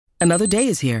Another day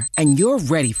is here, and you're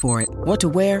ready for it. What to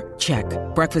wear? Check.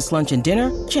 Breakfast, lunch, and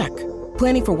dinner? Check.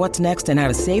 Planning for what's next and how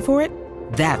to save for it?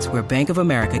 That's where Bank of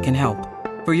America can help.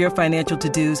 For your financial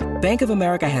to-dos, Bank of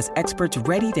America has experts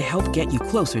ready to help get you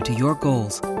closer to your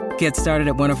goals. Get started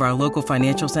at one of our local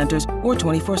financial centers or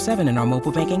 24/7 in our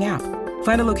mobile banking app.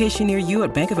 Find a location near you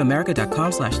at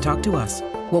bankofamerica.com/talktous.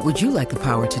 What would you like the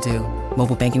power to do?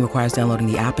 Mobile banking requires downloading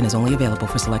the app and is only available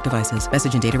for select devices.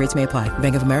 Message and data rates may apply.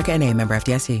 Bank of America N.A., member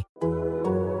FDIC.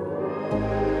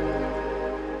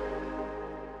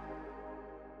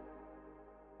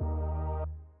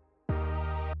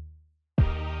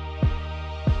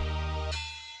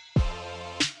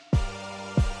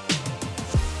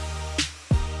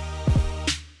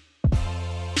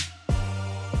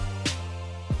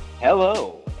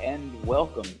 Hello, and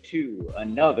welcome to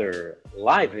another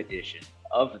live edition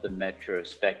of the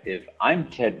Metrospective. I'm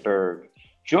Ted Berg,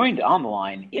 joined on the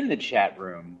line in the chat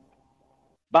room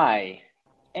by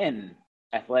an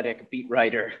athletic beat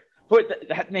writer. But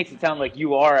that makes it sound like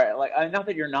you are, not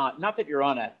that you're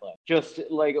on Athletic, just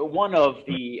like one of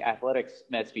the Athletics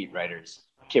Mets beat writers,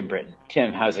 Tim Britton.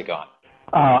 Tim, how's it going?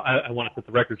 I want to set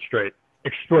the record straight.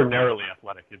 Extraordinarily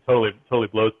athletic. It totally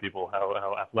blows people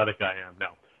how athletic I am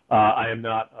now. I am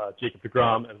not Jacob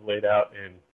deGrom, as laid out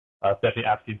in Stephanie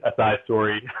Apsey's SI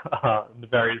story, the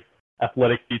various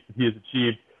athletic feats that he has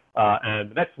achieved.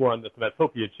 And the next one that the Mets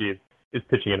hope he achieves is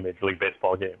pitching in a Major League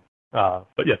Baseball game.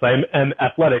 But yes, I am an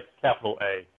athletic, capital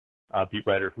A, beat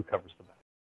writer who covers the Mets.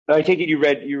 I take it you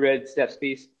read Steph's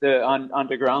piece on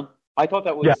deGrom. I thought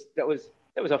that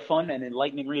was a fun and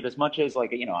enlightening read. As much as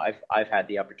I've had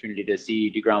the opportunity to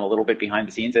see deGrom a little bit behind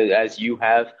the scenes, as you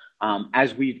have.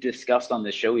 As we've discussed on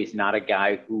the show, he's not a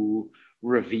guy who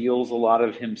reveals a lot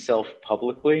of himself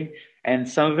publicly, and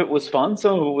some of it was fun.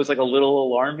 Some of it was a little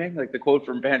alarming. Like the quote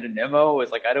from Brandon Nimmo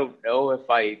was I don't know if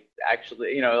I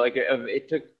actually, it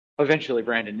took. Eventually,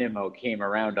 Brandon Nimmo came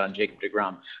around on Jacob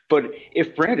deGrom. But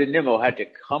if Brandon Nimmo had to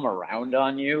come around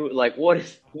on you, what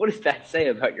does that say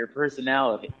about your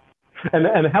personality?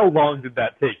 And how long did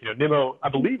that take? Nimmo, I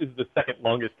believe, is the second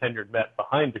longest tenured Met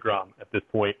behind deGrom at this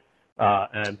point,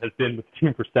 and has been with the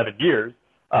team for 7 years.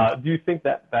 Do you think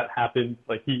that happened?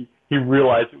 He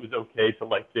realized it was okay to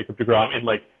like Jacob deGrom in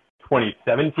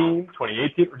 2017,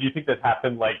 2018, or do you think that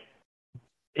happened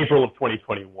April of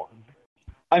 2021?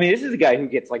 I mean, this is a guy who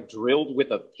gets drilled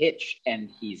with a pitch and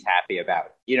he's happy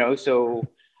about it, so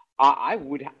I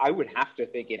would have to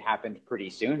think it happened pretty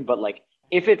soon. But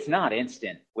if it's not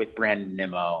instant with Brandon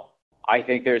Nimmo, I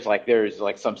think there's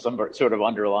some sort of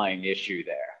underlying issue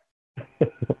there.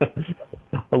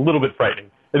 A little bit frightening.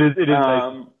 It is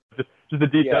nice. Just the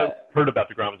details heard about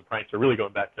deGrom as a prankster, really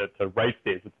going back to Rice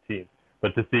days with the team,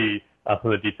 but to see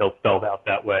some of the details spelled out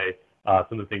that way,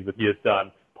 some of the things that he has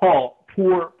done.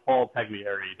 Poor Paul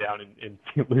Tagliari down in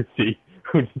St. Lucie,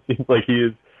 who just seems like he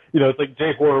is, it's like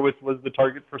Jay Horowitz was the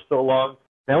target for so long.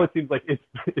 Now it seems like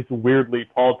it's weirdly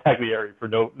Paul Tagliari for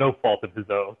no fault of his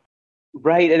own.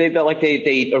 Right, and they felt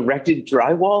they erected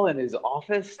drywall in his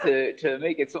office to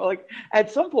make it so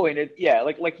at some point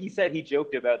like he said, he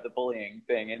joked about the bullying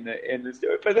thing in the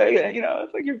story, but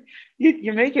it's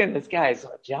you're making this guy's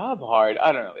job hard.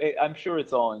 I don't know. I'm sure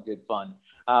it's all in good fun.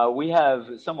 We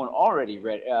have someone already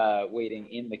waiting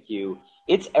in the queue.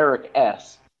 It's Eric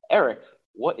S. Eric,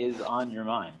 what is on your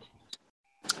mind?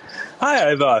 Hi, I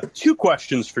have two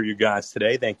questions for you guys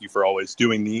today. Thank you for always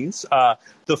doing these.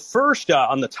 The first,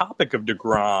 on the topic of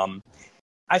deGrom,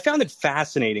 I found it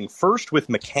fascinating, first with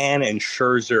McCann and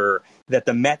Scherzer, that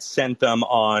the Mets sent them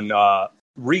on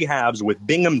rehabs with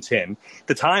Binghamton. At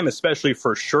the time, especially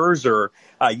for Scherzer,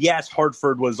 yes,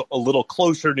 Hartford was a little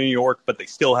closer to New York, but they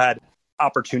still had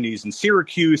opportunities in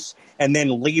Syracuse. And then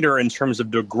later, in terms of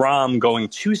deGrom going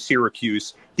to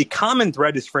Syracuse, the common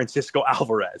thread is Francisco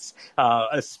Alvarez,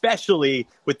 especially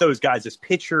with those guys as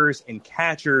pitchers and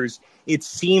catchers. It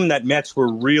seemed that Mets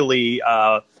were really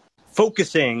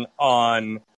focusing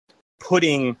on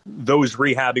putting those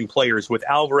rehabbing players with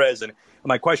Alvarez. And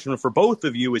my question for both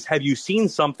of you is, have you seen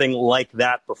something like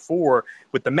that before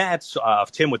with the Mets,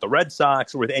 Tim, with the Red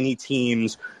Sox, or with any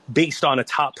teams based on a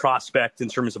top prospect in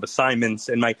terms of assignments?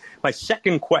 And my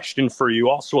second question for you,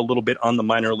 also a little bit on the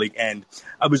minor league end,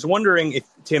 I was wondering if,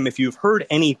 Tim, if you've heard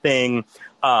anything,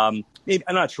 maybe,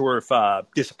 I'm not sure if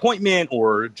disappointment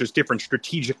or just different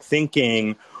strategic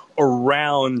thinking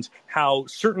around how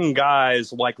certain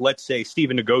guys like, let's say,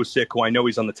 Steven Nagosic, who I know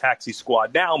he's on the taxi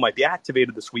squad now, might be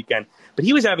activated this weekend, but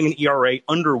he was having an ERA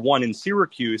under 1 in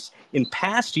Syracuse. In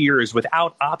past years,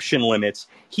 without option limits,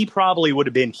 he probably would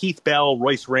have been Heath Bell,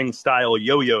 Royce Ring style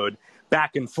yo-yoed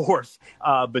back and forth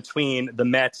between the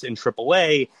Mets and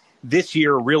AAA. this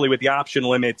year, really with the option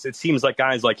limits, it seems like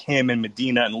guys like him and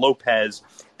Medina and Lopez,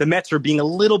 the Mets are being a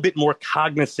little bit more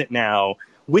cognizant now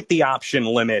with the option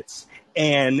limits.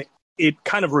 And it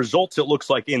kind of results, it looks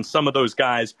like, in some of those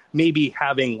guys maybe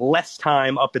having less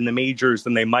time up in the majors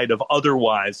than they might have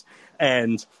otherwise.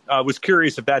 And I was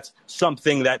curious if that's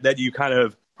something that you kind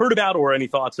of heard about, or any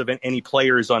thoughts of any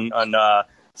players on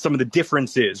some of the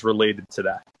differences related to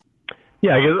that.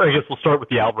 Yeah, I guess we'll start with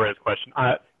the Alvarez question.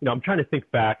 I'm trying to think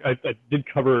back. I did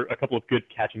cover a couple of good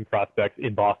catching prospects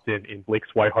in Boston, in Blake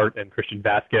Swihart and Christian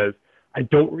Vasquez. I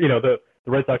don't, the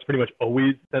Red Sox pretty much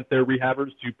always sent their rehabbers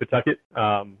to Pawtucket,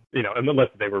 unless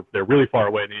they're really far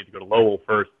away and they need to go to Lowell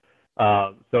first.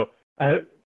 There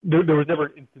was never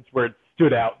an instance where it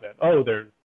stood out that,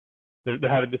 they're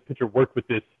having this pitcher work with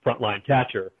this frontline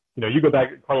catcher. You go back,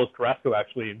 Carlos Carrasco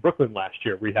actually in Brooklyn last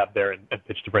year rehabbed there and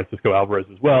pitched to Francisco Alvarez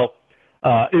as well.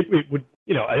 It would,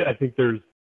 I think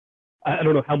I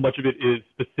don't know how much of it is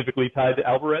specifically tied to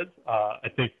Alvarez. I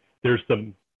think there's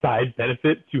some side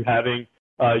benefit to having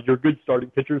your good starting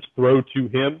pitchers throw to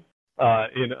him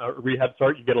in a rehab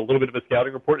start. You get a little bit of a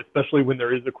scouting report, especially when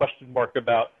there is a question mark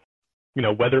about,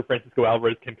 whether Francisco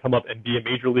Alvarez can come up and be a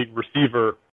major league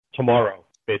receiver tomorrow,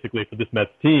 basically, for this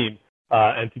Mets team.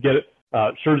 And to get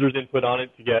Scherzer's input on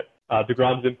it, to get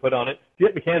deGrom's input on it, to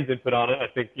get McCann's input on it, I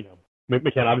think,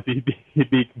 McCann, obviously, he'd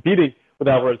be competing with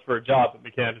Alvarez for a job, but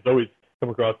McCann has always come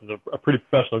across as a pretty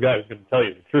professional guy who's going to tell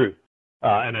you the truth.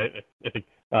 And I think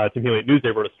Tim Healy at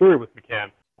Newsday wrote a story with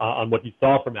McCann on what he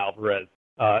saw from Alvarez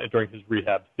during his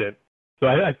rehab stint. So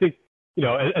I think,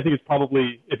 I think it's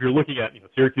probably, if you're looking at,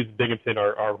 Syracuse and Binghamton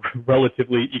are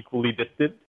relatively equally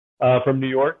distant from New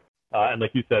York. And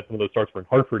like you said, some of those starts were in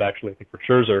Hartford, actually, I think, for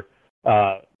Scherzer.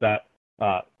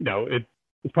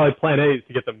 It's probably plan A is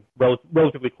to get them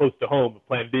relatively close to home. But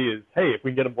plan B is, hey, if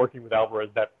we can get them working with Alvarez,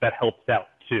 that helps out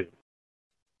too.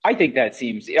 I think that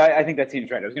seems right. I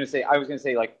was going to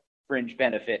say like fringe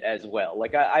benefit as well.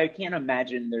 Like I can't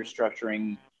imagine they're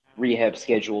structuring rehab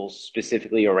schedules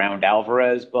specifically around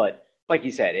Alvarez, but like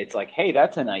you said, it's like, hey,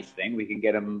 that's a nice thing. We can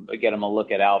get him a look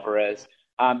at Alvarez.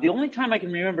 The only time I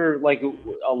can remember like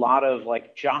a lot of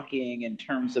like jockeying in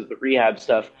terms of the rehab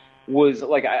stuff was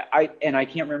like I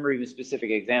can't remember even specific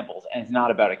examples, and it's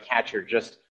not about a catcher.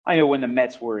 Just I know when the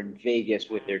Mets were in Vegas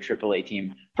with their AAA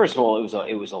team. First of all, it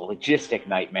was a logistic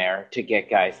nightmare to get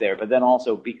guys there, but then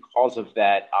also because of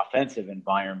that offensive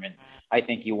environment, I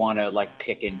think you want to like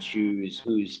pick and choose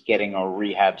who's getting a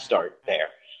rehab start there.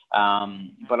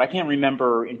 But I can't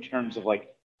remember in terms of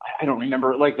like I don't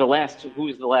remember like who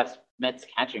was the last Mets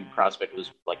catching prospect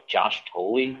was like Josh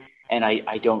Tolley, and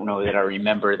I don't know that I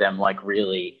remember them like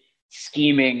really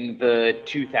scheming the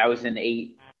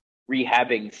 2008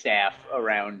 rehabbing staff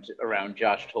around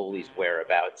Josh Tolley's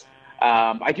whereabouts.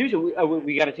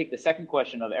 We got to take the second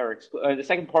question of the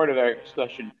second part of Eric's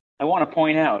question. I want to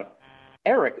point out,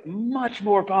 Eric, much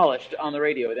more polished on the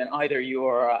radio than either you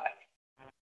or I.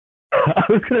 I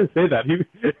was going to say that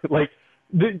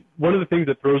one of the things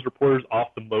that throws reporters off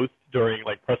the most during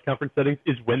like press conference settings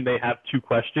is when they have two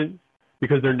questions,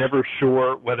 because they're never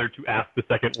sure whether to ask the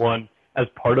second one as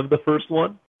part of the first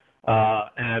one.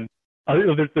 And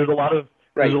there's a lot of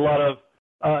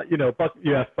Buck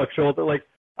Showalter, like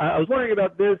I was wondering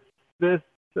about this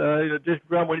Jason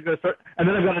Brown, when he's going to start, and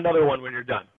then I've got another one when you're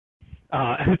done.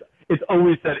 And it's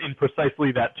always said in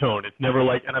precisely that tone. It's never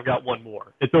like, and I've got one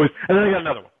more. It's always, and then I got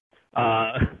another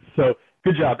one. So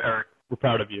good job, Eric. We're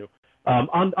proud of you.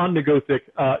 On Nogosek,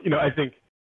 I think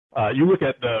you look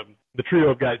at the trio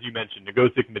of guys you mentioned,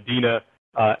 Nogosek, Medina,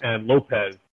 and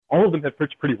Lopez. All of them have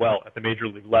pitched pretty well at the major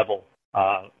league level.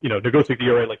 Nogosek, the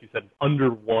ERA, like you said, is under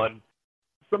 1.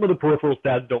 Some of the peripheral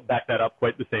stats don't back that up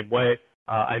quite the same way.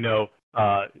 I know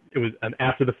it was an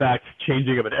after-the-fact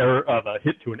changing of a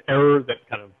hit to an error that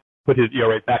kind of put his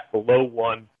ERA back below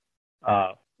 1,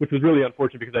 which was really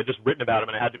unfortunate because I'd just written about him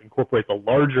and I had to incorporate the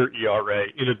larger ERA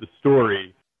into the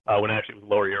story when actually it was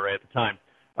lower ERA at the time.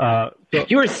 So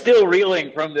you were still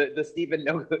reeling from the Stephen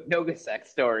Nogosek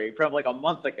story from like a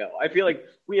month ago. I feel like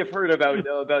we have heard about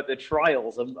the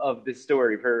trials of this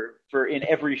story for in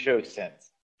every show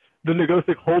since. The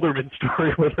Nogosek Holderman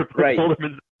story, where right.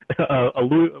 Holderman's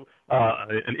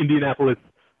an Indianapolis.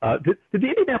 Did the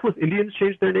Indianapolis Indians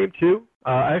change their name too?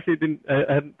 I actually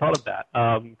I hadn't thought of that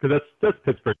because that's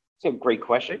Pittsburgh. That's a great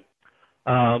question.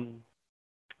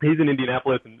 He's in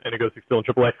Indianapolis and Nogosek still in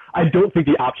AAA. I don't think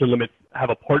the option limits have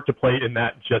a part to play in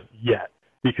that just yet,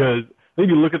 because I think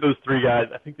you look at those three guys,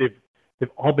 I think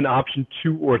they've all been optioned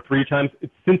 2 or 3 times.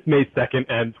 It's since May 2nd,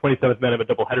 and 27th men of a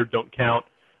doubleheader don't count.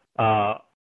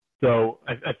 So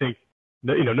I think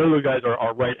none of those guys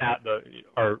are right at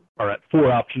are at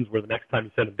 4 options, where the next time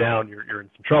you send them down, you're in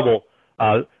some trouble.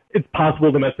 It's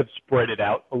possible the Mets have spread it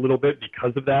out a little bit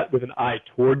because of that, with an eye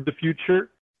toward the future.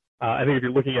 I think if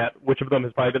you're looking at which of them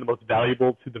has probably been the most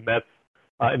valuable to the Mets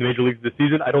in the major leagues this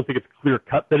season, I don't think it's clear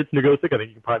cut that it's Nogosek. I think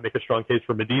you can probably make a strong case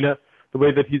for Medina the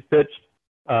way that he's pitched.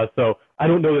 So I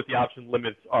don't know that the option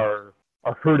limits are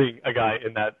hurting a guy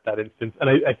in that instance. And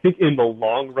I think in the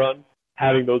long run,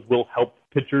 having those will help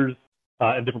pitchers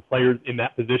and different players in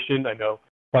that position. I know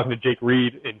talking to Jake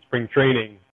Reed in spring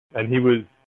training, and he was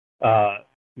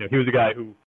he was a guy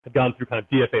who had gone through kind of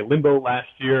DFA limbo last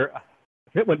year. I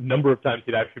forget what number of times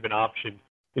he'd actually been optioned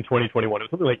in 2021. It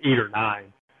was something like 8 or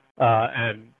 9.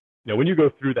 And when you go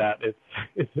through that,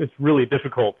 it's really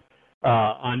difficult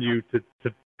on you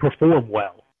to perform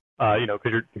well.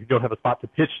 Because you don't have a spot to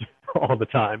pitch all the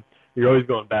time. You're always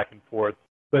going back and forth.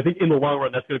 So I think in the long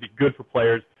run, that's going to be good for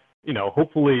players.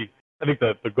 Hopefully, I think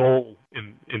the goal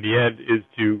in the end is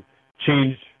to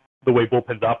change the way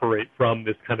bullpens operate from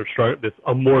this kind of this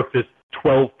amorphous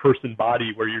 12-person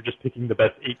body where you're just picking the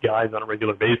best 8 guys on a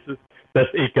regular basis, best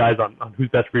 8 guys on who's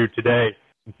best for you today,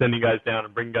 and sending guys down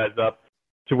and bringing guys up,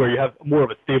 to where you have more of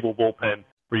a stable bullpen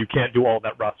where you can't do all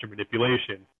that roster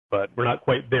manipulation. But we're not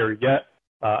quite there yet.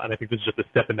 And I think this is just a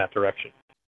step in that direction.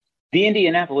 The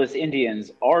Indianapolis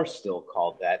Indians are still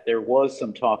called that. There was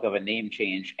some talk of a name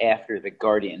change after the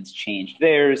Guardians changed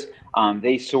theirs.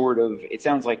 It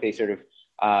sounds like they sort of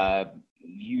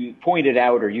you pointed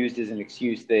out or used as an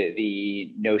excuse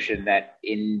the notion that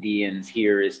Indians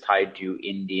here is tied to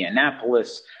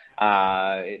Indianapolis,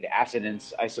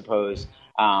 assonance, I suppose.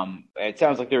 It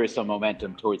sounds like there is some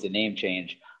momentum towards a name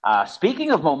change. Speaking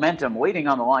of momentum, waiting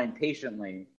on the line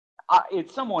patiently,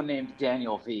 it's someone named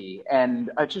Daniel V,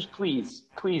 and just please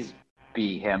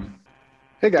be him.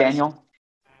 Hey guys, Daniel,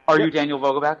 are you Daniel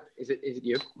Vogelback? Is it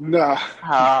you? No,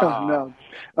 no.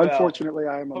 Unfortunately,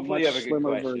 I am a much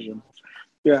slimmer version.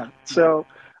 Yeah. So,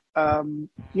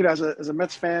 as a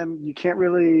Mets fan, you can't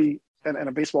really, and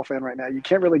a baseball fan right now, you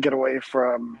can't really get away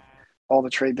from all the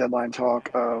trade deadline talk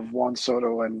of Juan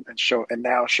Soto and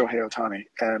now Shohei Ohtani.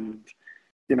 And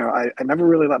I never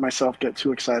really let myself get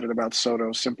too excited about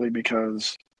Soto, simply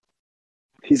because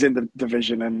he's in the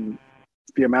division, and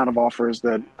the amount of offers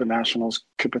that the Nationals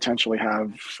could potentially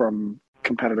have from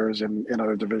competitors in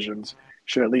other divisions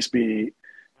should at least be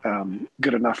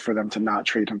good enough for them to not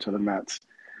trade him to the Mets.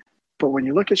 But when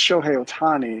you look at Shohei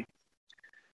Ohtani,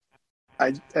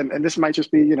 and this might just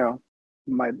be,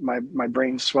 my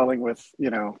brain swelling with,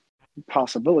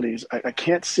 possibilities. I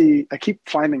keep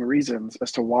finding reasons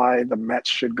as to why the Mets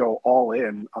should go all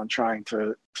in on trying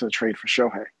to trade for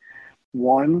Shohei.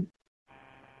 One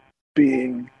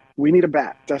being, we need a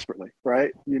bat desperately,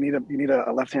 right? You need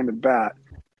a left-handed bat.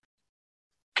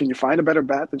 Can you find a better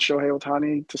bat than Shohei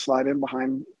Ohtani to slide in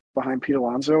behind Pete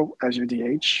Alonso as your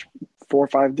DH 4 or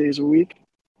 5 days a week?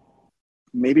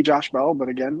 Maybe Josh Bell, but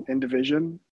again, in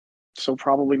division, so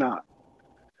probably not.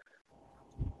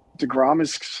 deGrom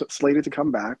is slated to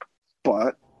come back,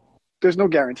 but there's no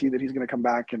guarantee that he's going to come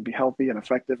back and be healthy and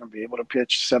effective and be able to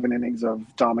pitch 7 innings of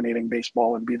dominating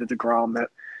baseball and be the deGrom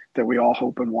that we all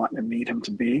hope and want and need him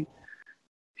to be.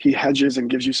 He hedges and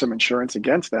gives you some insurance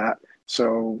against that,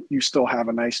 so you still have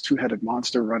a nice 2-headed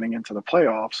monster running into the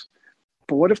playoffs.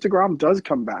 But what if deGrom does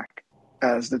come back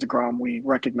as the deGrom we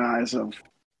recognize of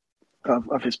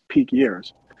his peak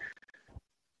years?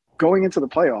 Going into the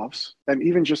playoffs, and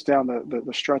even just down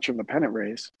the stretch of the pennant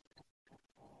race,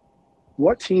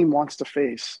 what team wants to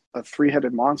face a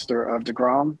 3-headed monster of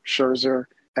deGrom, Scherzer,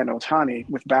 and Ohtani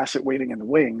with Bassett waiting in the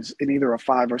wings in either a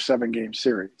 5 or 7 game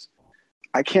series?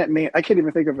 I can't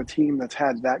even think of a team that's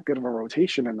had that good of a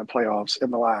rotation in the playoffs in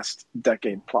the last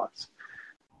decade plus.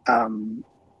 And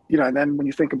then when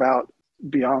you think about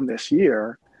beyond this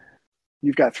year,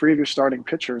 you've got 3 of your starting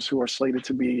pitchers who are slated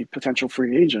to be potential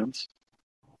free agents.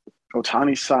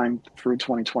 Ohtani signed through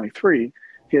 2023.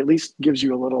 He at least gives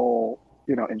you a little,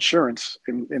 insurance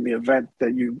in the event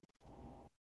that you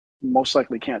most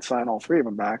likely can't sign all 3 of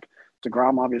them back.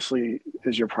 deGrom obviously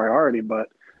is your priority, but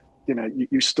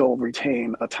you still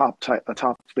retain a top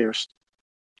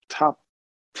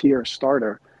tier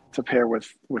starter to pair with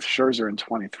Scherzer in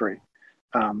 23.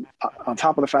 On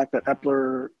top of the fact that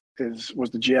Epler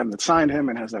was the GM that signed him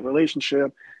and has that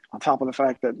relationship, on top of the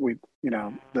fact that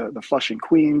the Flushing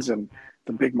Queens and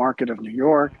the big market of New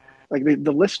York, like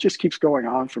the list just keeps going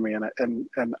on for me. And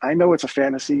I know it's a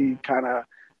fantasy kind of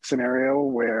scenario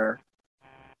where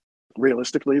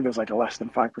realistically there's like a less than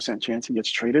 5% chance he gets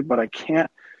traded, but I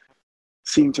can't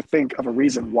seem to think of a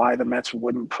reason why the Mets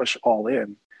wouldn't push all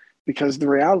in. Because the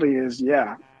reality is,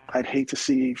 I'd hate to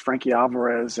see Frankie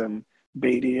Alvarez and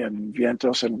Beatty and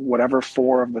Vientos and whatever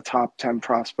 4 of the top 10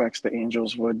 prospects the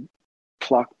Angels would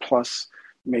pluck, plus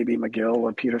maybe McGill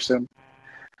or Peterson.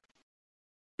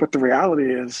 But the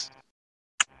reality is,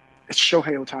 it's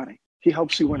Shohei Ohtani. He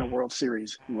helps you win a World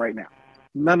Series right now.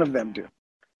 None of them do.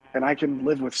 And I can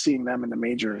live with seeing them in the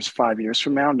majors 5 years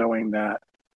from now, knowing that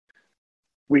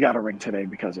we got a ring today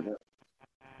because of it.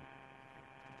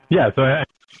 Yeah, so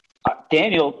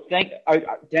Daniel,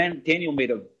 Daniel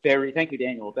made a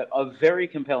very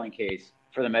compelling case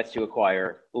for the Mets to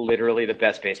acquire literally the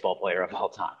best baseball player of all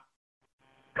time.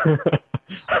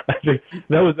 I think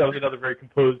that was another very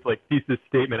composed thesis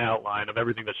statement outline of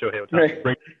everything that Shohei Ohtani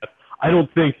brings. I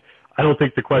don't think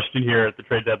the question here at the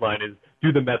trade deadline is,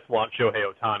 do the Mets want Shohei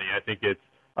Ohtani? I think it's,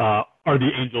 are the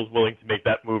Angels willing to make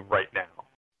that move right now?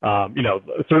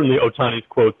 Certainly Ohtani's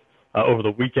quotes over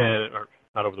the weekend, or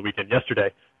not over the weekend, yesterday,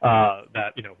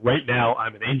 that, right now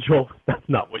I'm an Angel. That's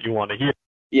not what you want to hear.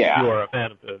 Yeah. You are a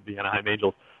fan of the Anaheim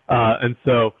Angels. And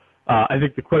so I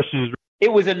think the question is,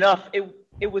 it was enough.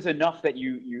 It was enough that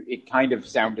it kind of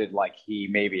sounded like he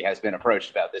maybe has been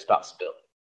approached about this possibility.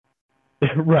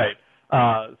 Right.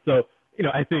 So,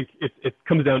 I think it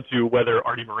comes down to whether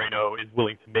Artie Moreno is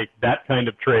willing to make that kind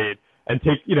of trade and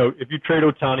take, if you trade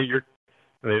Ohtani,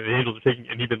 the Angels are taking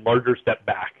an even larger step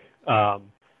back.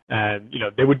 And,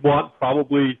 they would want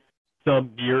probably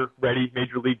some near-ready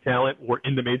major league talent or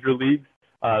in the major leagues.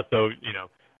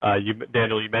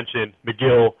 Daniel, you mentioned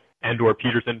McGill and or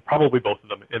Peterson, probably both of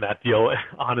them in that deal,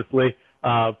 honestly.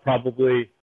 Probably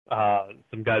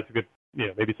some guys who could,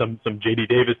 maybe some J.D.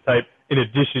 Davis type, in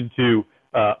addition to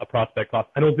a prospect cost.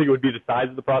 I don't think it would be the size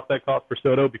of the prospect cost for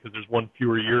Soto because there's one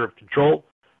fewer year of control.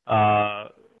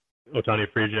 Ohtani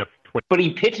free agent after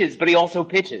 20. But he also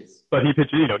pitches. But he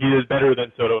pitches, he is better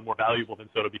than Soto and more valuable than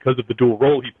Soto because of the dual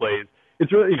role he plays.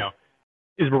 It's really,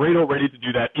 is Moreno ready to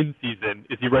do that in season?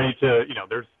 Is he ready to,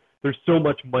 there's so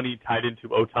much money tied into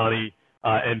Ohtani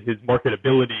and his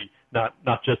marketability,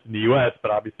 not just in the U.S.,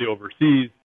 but obviously overseas.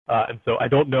 And so I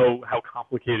don't know how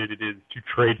complicated it is to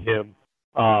trade him,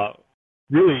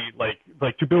 really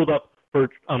to build up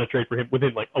on a trade for him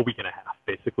within a week and a half,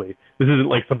 basically. This isn't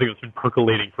something that's been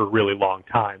percolating for a really long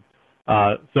time.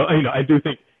 So I do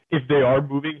think if they are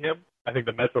moving him, I think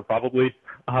the Mets are probably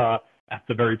at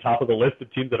the very top of the list of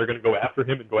teams that are going to go after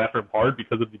him and go after him hard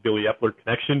because of the Billy Epler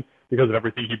connection, because of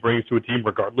everything he brings to a team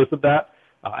regardless of that.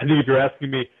 I think if you're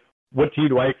asking me, what team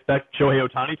do I expect Shohei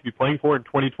Ohtani to be playing for in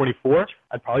 2024?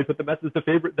 I'd probably put the Mets as the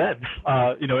favorite then,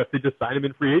 if they just sign him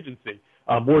in free agency,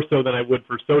 more so than I would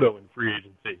for Soto in free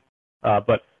agency.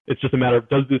 But it's just a matter of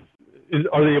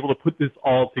are they able to put this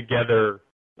all together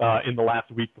in the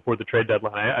last week before the trade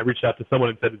deadline? I reached out to someone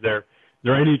and said, is there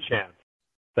any chance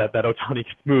that Ohtani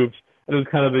gets moved? And it was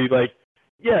kind of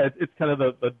it's kind of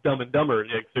the dumb and dumber.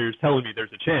 So you're telling me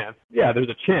there's a chance. Yeah, there's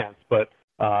a chance, but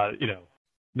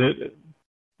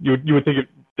you would think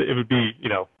it would be,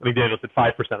 I think Daniel said 5%.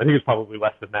 I think it's probably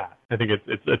less than that. I think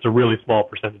it's a really small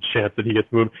percentage chance that he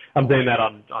gets moved. I'm saying that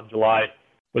on July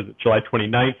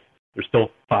 29th. There's still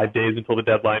 5 days until the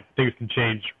deadline. Things can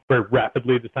change very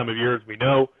rapidly this time of year, as we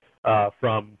know,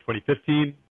 from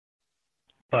 2015.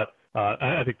 But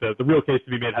I think the real case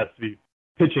to be made has to be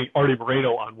pitching Artie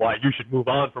Moreno on why you should move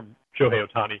on from Shohei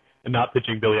Ohtani and not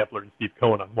pitching Billy Epler and Steve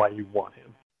Cohen on why you want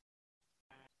him.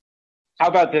 How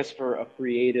about this for a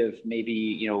creative,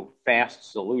 maybe,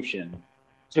 fast solution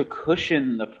to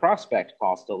cushion the prospect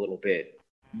cost a little bit?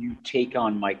 You take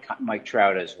on Mike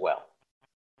Trout as well.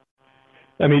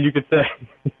 I mean, you could say,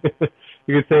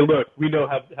 look, we know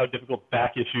how difficult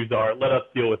back issues are. Let us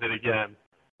deal with it again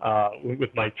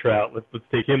with Mike Trout. Let's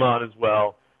take him on as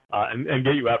well and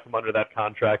get you out from under that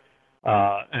contract.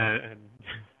 And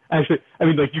actually, I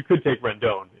mean, you could take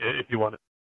Rendon if you want to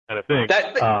kind of thing.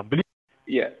 But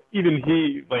even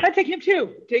he, I take him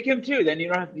too. Take him too. Then you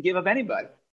don't have to give up anybody.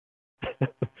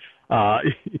 I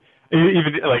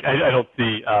don't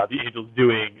see the Angels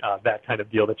doing that kind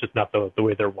of deal. That's just not the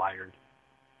way they're wired.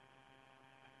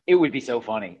 It would be so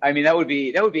funny. I mean, that would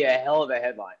be a hell of a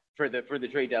headline for the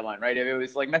trade deadline, right? If it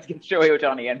was Mets get Shohei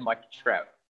Ohtani and Mike Trout.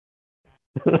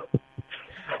 I'm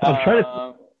trying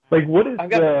to what is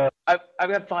I've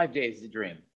got 5 days to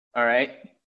dream. All right.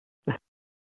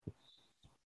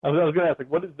 I was going to ask,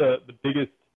 what is the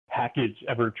biggest package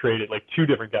ever traded? Two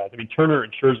different guys. I mean, Turner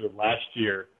and Scherzer last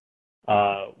year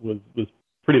was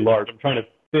pretty large. I'm trying to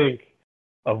think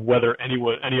of whether any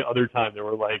other time there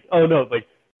were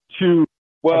two.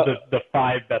 Well, the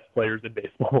 5 best players in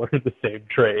baseball are in the same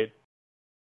trade.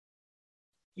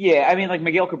 Yeah, I mean,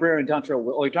 Miguel Cabrera and Dontrelle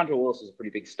Willis was a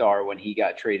pretty big star when he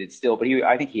got traded still, but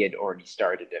I think he had already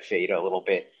started to fade a little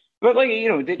bit. But,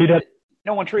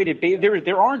 No one traded.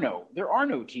 There are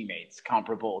no teammates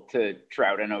comparable to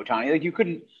Trout and Ohtani. Like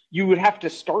you would have to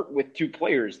start with two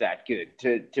players that good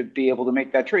to be able to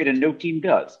make that trade, and no team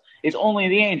does. It's only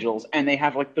the Angels, and they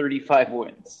have like 35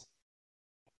 wins.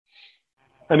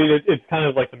 I mean, it's kind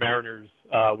of like the Mariners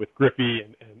with Griffey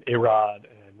and A-Rod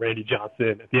and Randy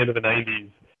Johnson at the end of the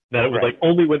 90s, that it was like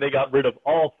only when they got rid of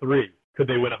all three could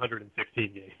they win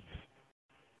 116 games.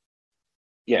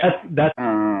 Yeah, that's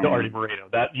to Artie Moreno.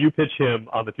 That you pitch him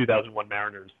on the 2001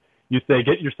 Mariners, you say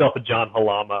get yourself a John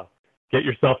Halama, get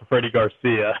yourself a Freddie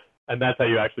Garcia, and that's how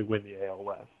you actually win the AL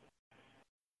West.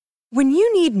 When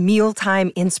you need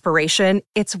mealtime inspiration,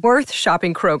 it's worth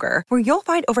shopping Kroger, where you'll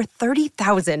find over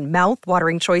 30,000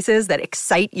 mouth-watering choices that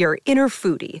excite your inner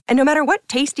foodie. And no matter what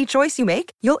tasty choice you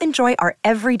make, you'll enjoy our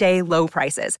everyday low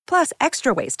prices, plus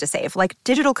extra ways to save, like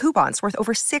digital coupons worth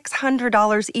over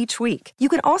 $600 each week. You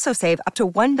can also save up to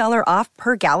 $1 off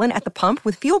per gallon at the pump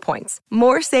with fuel points.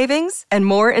 More savings and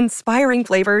more inspiring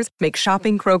flavors make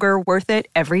shopping Kroger worth it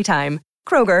every time.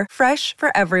 Kroger, fresh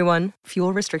for everyone.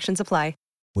 Fuel restrictions apply.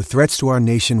 With threats to our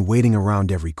nation waiting around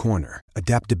every corner,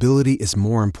 adaptability is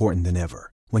more important than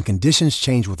ever. When conditions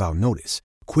change without notice,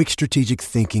 quick strategic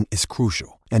thinking is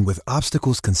crucial. And with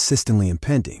obstacles consistently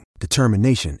impending,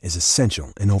 determination is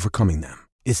essential in overcoming them.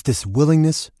 It's this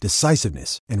willingness,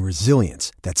 decisiveness, and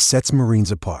resilience that sets Marines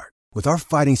apart. With our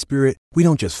fighting spirit, we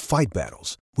don't just fight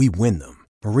battles, we win them.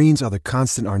 Marines are the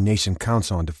constant our nation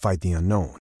counts on to fight the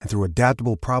unknown. And through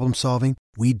adaptable problem solving,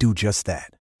 we do just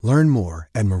that. Learn more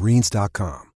at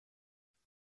Marines.com.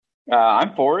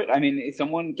 I'm for it. I mean,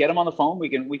 someone get him on the phone. We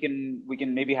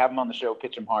can maybe have him on the show.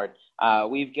 Pitch him hard.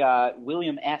 We've got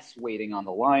William S. waiting on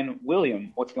the line.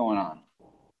 William, what's going on?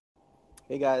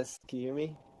 Hey guys, can you hear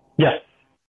me? Yes.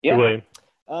 Yeah. William.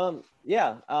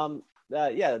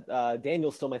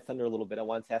 Daniel stole my thunder a little bit. I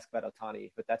wanted to ask about Ohtani,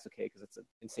 but that's okay because it's an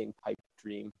insane pipe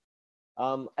dream.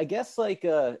 I guess like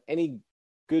any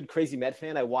good crazy Met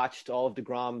fan, I watched all of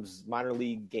deGrom's minor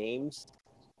league games,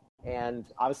 and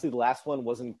obviously the last one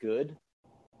wasn't good.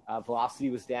 Velocity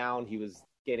was down. He was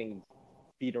getting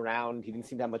beat around. He didn't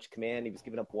seem to have much command. He was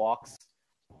giving up walks.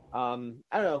 I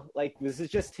don't know. Like, was this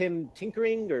just him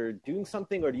tinkering or doing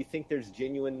something, or do you think there's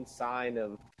genuine sign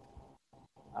of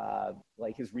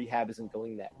like his rehab isn't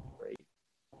going that great?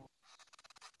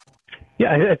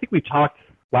 Yeah, I think we talked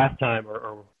last time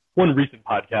or one recent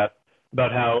podcast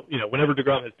about how, whenever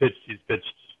deGrom has pitched, he's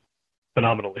pitched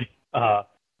phenomenally.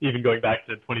 Even going back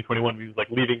to 2021, he was like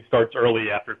leaving starts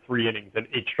early after 3 innings and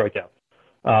 8 strikeouts.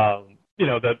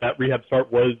 That rehab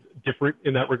start was different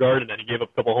in that regard, and then he gave up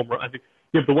a couple home runs. I think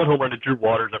he gave the one home run to Drew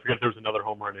Waters. I forget if there was another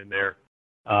home run in there.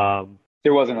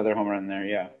 There was another home run in there,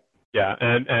 yeah. Yeah,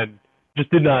 and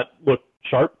just did not look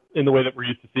sharp in the way that we're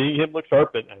used to seeing him look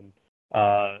sharp, and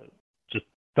just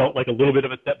felt like a little bit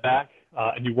of a step back.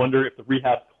 And you wonder if the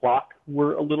rehab clock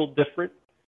were a little different.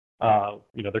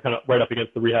 They're kind of right up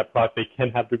against the rehab clock. They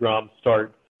can have deGrom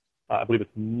start, I believe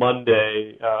it's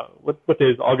Monday. What day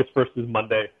is August 1st is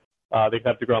Monday. They can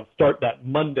have deGrom start that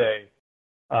Monday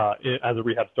as a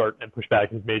rehab start and push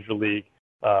back his major league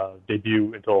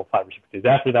debut until 5 or 6 days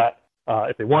after that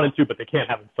if they wanted to, but they can't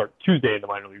have him start Tuesday in the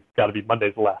minor leagues. It's got to be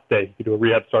Monday's the last day. You can do a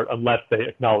rehab start unless they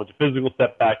acknowledge a physical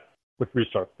setback, which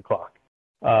restarts the clock.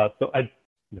 So I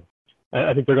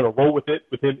think they're going to roll with it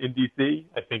with him in DC.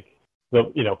 I think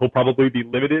he'll probably be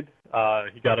limited.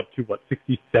 He got up to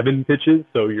 67 pitches.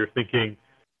 So you're thinking,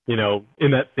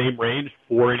 in that same range,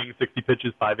 4 innings, 60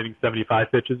 pitches, 5 innings, 75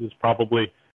 pitches is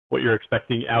probably what you're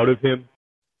expecting out of him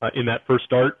in that first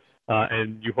start.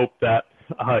 And you hope that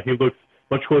he looks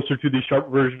much closer to the sharp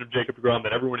version of Jacob deGrom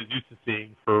that everyone is used to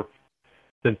seeing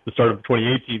since the start of the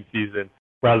 2018 season,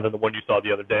 rather than the one you saw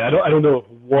the other day. I don't know if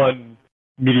one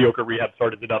mediocre rehab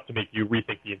start is enough to make you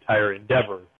rethink the entire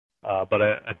endeavor, but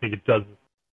I think it does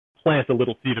plant a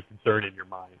little seed of concern in your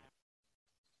mind.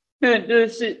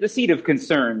 The seed of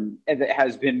concern that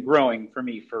has been growing for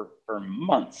me for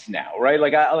months now, right?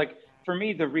 For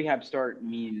me, the rehab start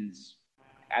means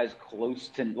as close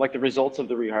to the results of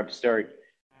the rehab start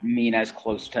mean as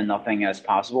close to nothing as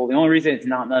possible. The only reason it's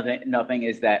not nothing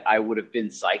is that I would have been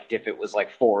psyched if it was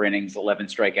 4 innings, 11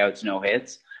 strikeouts, no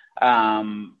hits.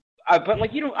 But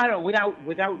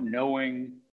without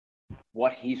knowing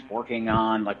what he's working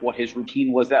on, what his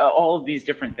routine was, all of these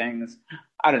different things,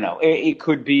 I don't know. It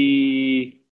could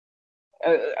be,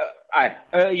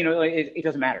 it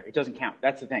doesn't matter. It doesn't count.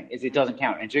 That's the thing, is it doesn't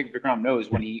count. And Jacob deGrom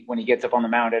knows when he gets up on the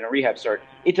mound at a rehab start,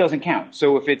 it doesn't count.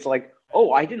 So if it's I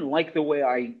didn't like the way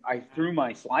I threw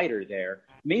my slider there,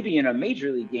 maybe in a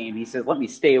major league game, he says, let me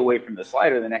stay away from the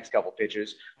slider the next couple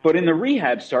pitches. But in the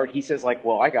rehab start, he says, like,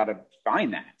 well, I got to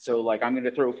find that. So, like, I'm going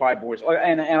to throw 5 boards.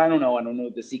 And I don't know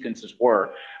what the sequences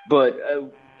were. But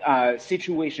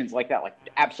situations like that, like,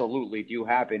 absolutely do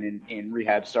happen in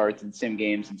rehab starts and sim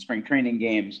games and spring training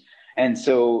games. And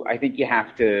so I think you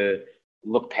have to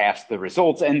look past the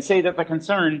results and say that the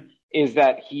concern is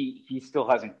that he still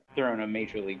hasn't thrown a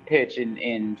major league pitch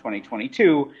in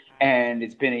 2022, and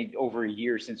it's been over a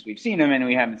year since we've seen him, and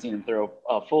we haven't seen him throw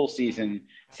a full season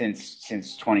since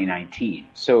 2019.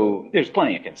 So there's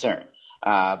plenty of concern.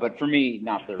 But for me,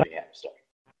 not the rehab stuff.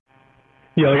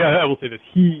 Yeah, like I will say this: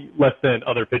 he, less than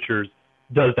other pitchers,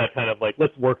 does that kind of like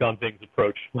let's work on things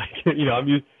approach. Like I'm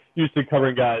used to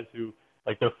covering guys who,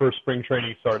 like, their first spring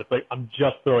training start, it's like, I'm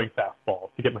just throwing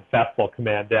fastballs to get my fastball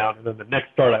command down. And then the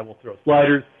next start, I will throw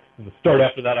sliders. And the start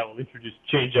after that, I will introduce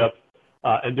changeups.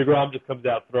 And deGrom just comes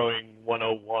out throwing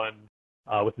 101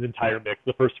 with his entire mix.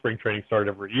 The first spring training start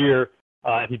every year.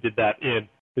 And he did that in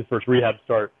his first rehab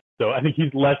start. So I think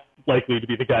he's less likely to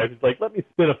be the guy who's like, let me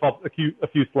spin a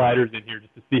few sliders in here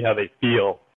just to see how they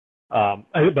feel.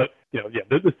 But,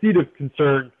 the seed of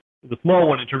concern is a small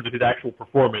one in terms of his actual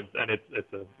performance. And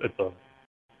it's a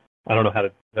I don't know how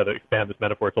to expand this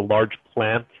metaphor. It's a large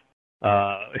plant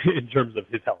in terms of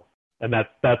his health, and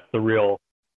that's the real.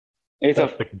 The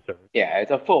concern. Yeah, it's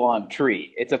a full-on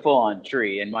tree. It's a full-on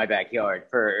tree in my backyard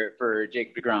for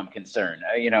Jacob deGrom concern.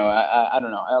 I don't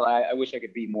know. I wish I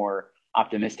could be more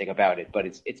optimistic about it, but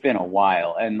it's been a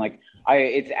while, and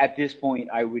it's at this point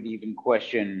I would even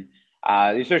question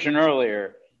the assertion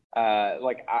earlier.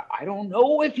 I don't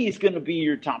know if he's going to be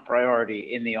your top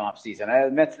priority in the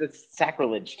offseason. That's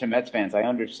sacrilege to Mets fans. I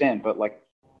understand. But,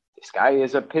 this guy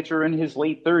is a pitcher in his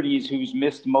late 30s who's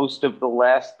missed most of the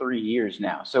last 3 years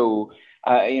now. So,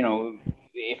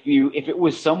 if it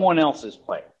was someone else's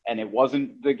player and it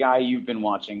wasn't the guy you've been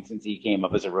watching since he came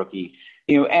up as a rookie,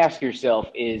 ask yourself,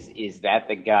 is that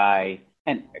the guy?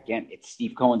 And, again, it's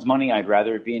Steve Cohen's money. I'd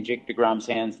rather it be in Jake deGrom's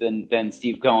hands than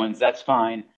Steve Cohen's. That's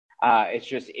fine. It's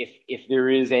just if there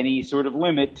is any sort of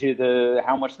limit to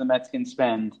how much the Mets can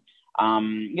spend,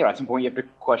 at some point you have to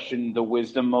question the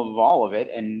wisdom of all of it.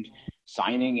 And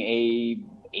signing a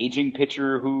aging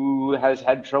pitcher who has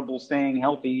had trouble staying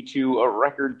healthy to a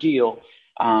record deal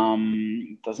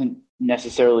doesn't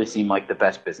necessarily seem like the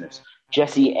best business.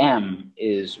 Jesse M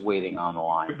is waiting on the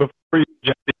line. Before you,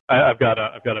 Jesse, I've got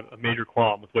a major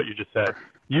qualm with what you just said.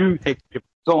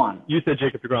 Go on. You said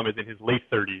Jacob deGrom is in his late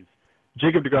 30s.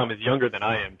 Jacob deGrom is younger than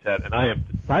I am, Ted, and I am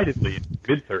decidedly in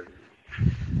mid-30s.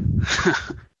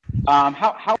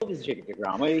 How old is Jacob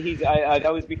deGrom?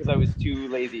 That was because I was too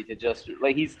lazy to just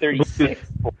he's 36.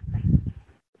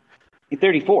 He's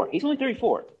 34. He's only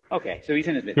 34. Okay, so he's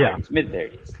in his mid-30s. Yeah.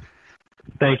 Mid-30s.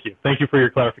 Thank you for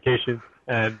your clarification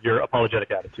and your apologetic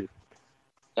attitude.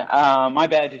 My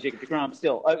bad to Jacob deGrom.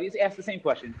 Still, ask the same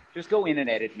question. Just go in and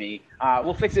edit me.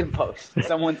 We'll fix it in post.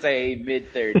 Someone say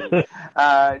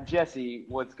mid-30s. Jesse,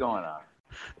 what's going on?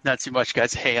 Not too much,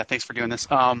 guys. Hey, thanks for doing this.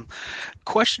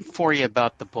 Question for you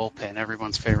about the bullpen,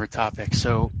 everyone's favorite topic.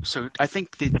 So I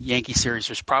think the Yankee series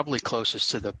was probably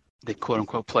closest to the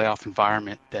quote-unquote playoff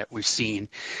environment that we've seen.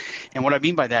 And what I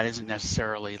mean by that isn't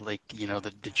necessarily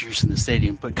the juice in the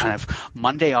stadium, but kind of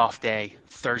Monday off day,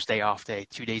 Thursday off day,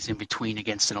 2 days in between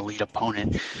against an elite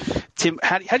opponent. Tim,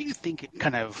 how do you think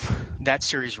that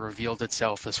series revealed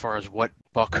itself as far as what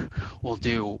Buck will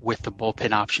do with the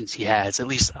bullpen options he has, at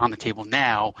least on the table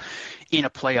now, in a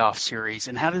playoff series?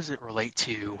 And how does it relate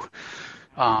to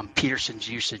Peterson's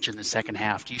usage in the second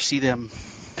half? Do you see them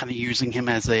kind of using him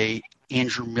as a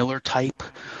Andrew Miller type,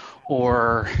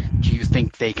 or do you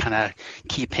think they kind of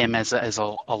keep him as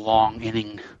a long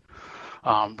inning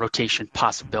rotation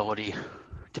possibility,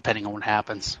 depending on what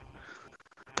happens?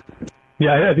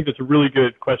 Yeah, I think that's a really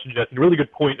good question, Jesse. A really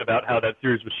good point about how that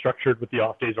series was structured with the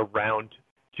off days around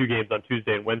 2 games on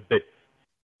Tuesday and Wednesday.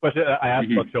 Question I asked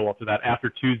Buck Showalter that after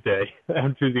Tuesday's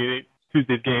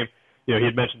game. He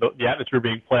had mentioned the atmosphere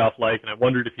being playoff-like, and I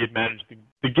wondered if he had managed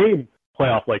the game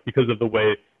playoff-like because of the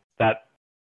way that,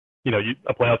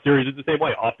 a playoff series is the same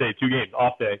way. Off day, 2 games,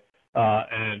 off day.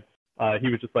 And he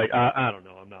was just like, I don't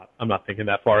know. I'm not thinking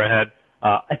that far ahead.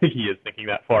 I think he is thinking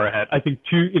that far ahead. I think,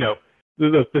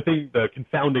 the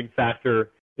confounding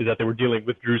factor is that they were dealing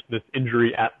with Drew Smith's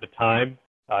injury at the time.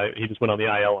 He just went on the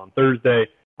IL on Thursday.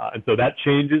 And so that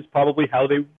changes probably how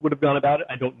they would have gone about it.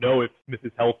 I don't know if Smith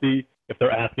is healthy, if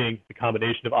they're asking the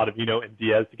combination of Ottavino and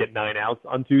Diaz to get 9 outs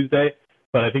on Tuesday.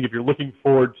 But I think if you're looking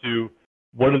forward to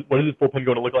what is this bullpen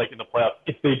going to look like in the playoffs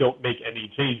if they don't make any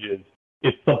changes,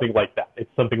 it's something like that. It's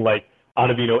something like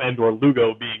Ottavino and or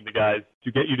Lugo being the guys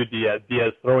to get you to Diaz.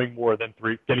 Diaz throwing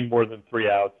getting more than 3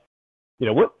 outs.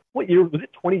 What year was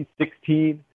it?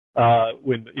 2016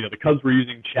 when the Cubs were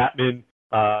using Chapman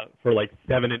for like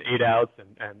 7 and 8 outs,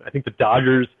 and I think the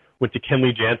Dodgers went to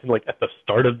Kenley Jansen like at the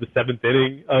start of the 7th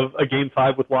inning of a Game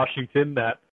 5 with Washington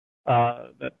that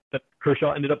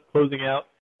Kershaw ended up closing out.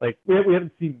 Like we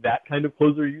haven't seen that kind of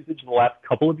closer usage in the last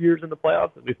couple of years in the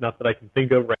playoffs, at least not that I can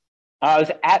think of right. I was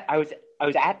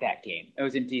at that game. It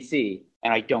was in DC,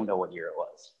 and I don't know what year it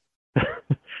was.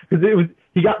 Because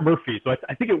he got Murphy, so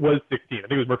I think it was 16. I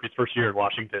think it was Murphy's first year in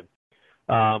Washington.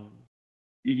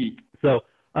 So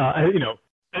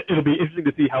it'll be interesting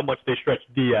to see how much they stretch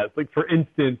Diaz. Like for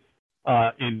instance,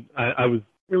 I was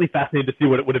really fascinated to see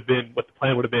what the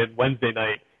plan would have been Wednesday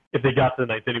night if they got to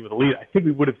the 9th inning with a lead. I think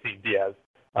we would have seen Diaz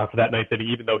for that 9th inning,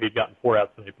 even though he'd gotten 4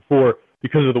 outs the night before,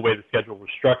 because of the way the schedule was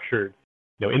structured.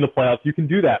 In the playoffs, you can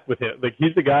do that with him. Like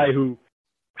he's the guy who,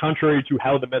 contrary to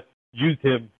how the Mets used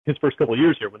him his first couple of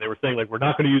years here, when they were saying like we're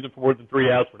not going to use him for more than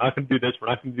 3 outs, we're not going to do this, we're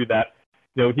not going to do that.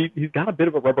 He's got a bit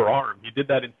of a rubber arm. He did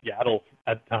that in Seattle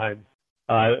at times.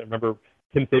 I remember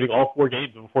him saving all 4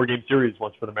 games of a 4-game series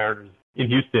once for the Mariners in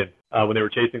Houston when they were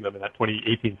chasing them in that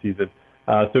 2018 season.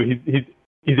 So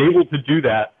he's able to do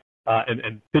that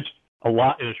and pitch a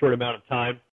lot in a short amount of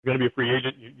time. You're going to be a free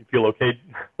agent. You feel okay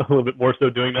a little bit more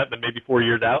so doing that than maybe 4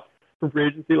 years out from free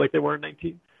agency like they were in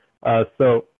 19.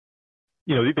 So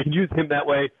they can use him that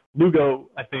way. Lugo,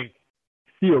 I think,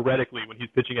 theoretically, when he's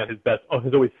pitching at his best,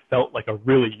 has always felt like a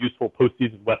really useful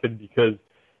postseason weapon because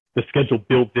the schedule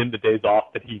builds in the days off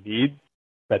that he needs,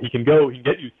 that he can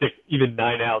get you 6, even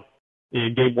 9 outs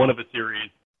in game 1 of a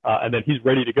series, and then he's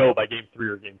ready to go by game 3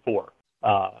 or game 4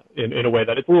 in a way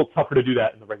that it's a little tougher to do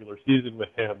that in the regular season with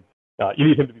him. You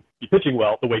need him to be pitching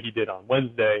well the way he did on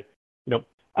Wednesday.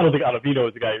 I don't think Ottavino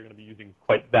is the guy you're going to be using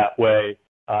quite that way.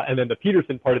 And then the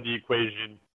Peterson part of the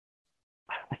equation,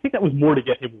 I think that was more to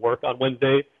get him work on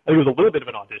Wednesday. I think it was a little bit of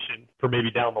an audition for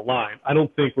maybe down the line. I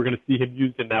don't think we're going to see him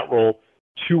used in that role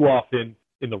too often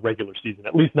in the regular season,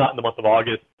 at least not in the month of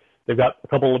August. They've got a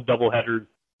couple of doubleheaders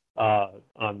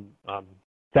on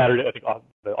Saturday, I think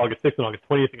August 6th and August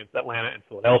 20th against Atlanta and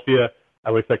Philadelphia.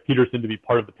 I would expect Peterson to be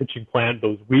part of the pitching plan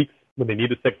those weeks when they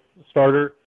need a 6th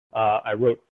starter. I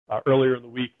wrote earlier in the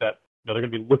week that they're going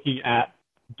to be looking at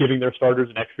giving their starters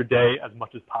an extra day as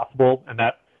much as possible, and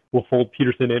that will fold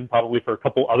Peterson in probably for a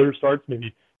couple other starts,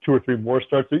 maybe 2 or 3 more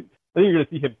starts. So I think you're going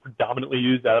to see him predominantly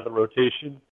used out of the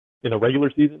rotation in a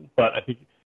regular season. But I think,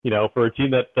 for a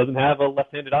team that doesn't have a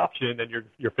left-handed option and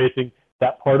you're facing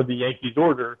that part of the Yankees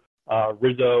order,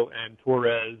 Rizzo and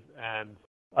Torres and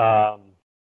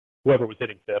whoever was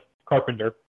hitting 5th,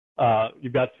 Carpenter,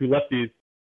 you've got 2 lefties.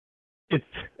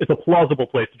 It's a plausible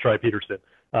place to try Peterson,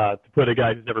 to put a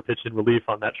guy who's never pitched in relief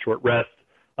on that short rest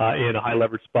in a high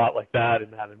leverage spot like that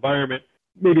in that environment.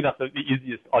 Maybe not the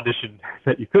easiest audition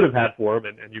that you could have had for him,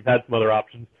 and you've had some other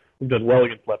options. We've done well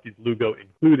against lefties, Lugo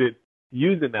included,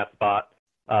 used in that spot.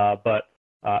 But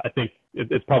I think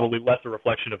it's probably less a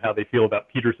reflection of how they feel about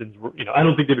Peterson's. I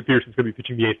don't think David Peterson's going to be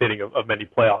pitching the 8th inning of many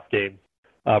playoff games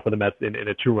for the Mets in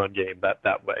a 2-run game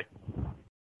that way.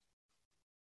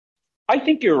 I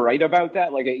think you're right about that.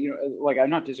 I'm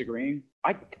not disagreeing.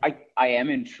 I am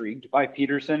intrigued by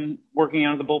Peterson working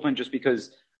out of the bullpen just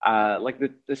because,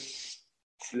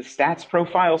 the stats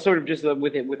profile sort of just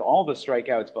with all the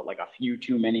strikeouts, but like a few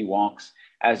too many walks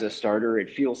as a starter.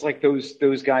 It feels like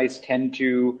those guys tend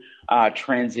to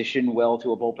transition well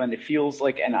to a bullpen. It feels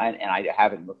like, and I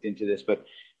haven't looked into this, but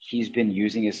he's been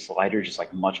using his slider just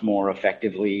like much more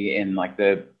effectively in like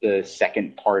the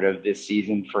second part of this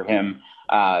season for him.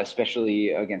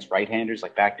 Especially against right-handers,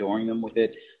 like backdooring them with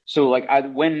it. So I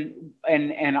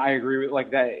agree with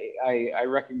like that. I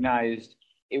recognized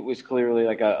it was clearly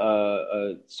like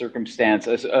a circumstance,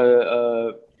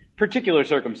 a particular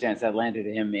circumstance that landed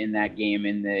him in that game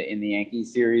in the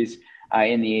Yankees series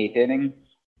in the 8th inning.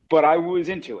 But I was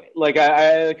into it,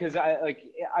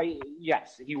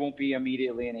 yes, he won't be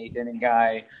immediately an 8th inning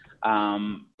guy.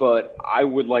 But I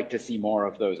would like to see more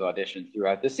of those auditions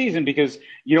throughout the season because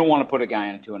you don't want to put a guy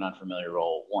into an unfamiliar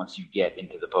role once you get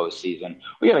into the postseason.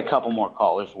 We got a couple more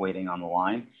callers waiting on the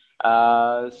line,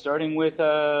 starting with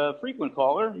a frequent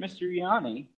caller, Mr.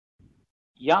 Yanni.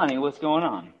 Yanni, what's going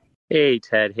on? Hey,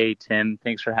 Ted. Hey, Tim.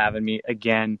 Thanks for having me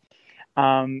again.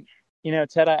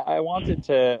 Ted, I wanted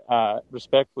to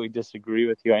respectfully disagree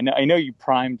with you. I know you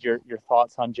primed your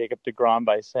thoughts on Jacob deGrom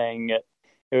by saying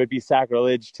it would be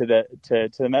sacrilege to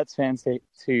the Mets fans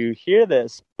to hear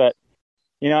this, but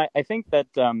I think that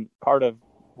part of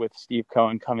with Steve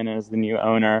Cohen coming in as the new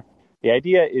owner, the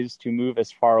idea is to move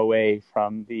as far away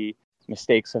from the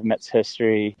mistakes of Mets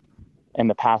history in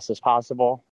the past as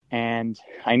possible. And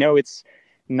I know it's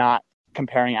not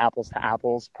comparing apples to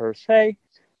apples per se,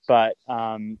 but,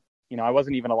 I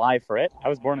wasn't even alive for it. I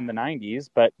was born in the 90s,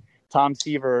 but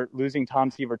losing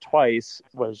Tom Seaver twice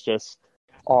was just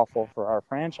awful for our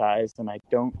franchise. And I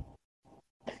don't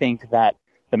think that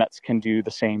the Mets can do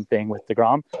the same thing with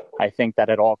deGrom. I think that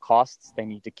at all costs, they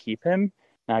need to keep him.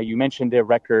 Now, you mentioned a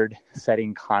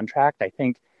record-setting contract. I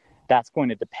think that's going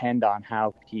to depend on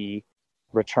how he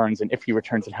returns and if he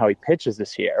returns and how he pitches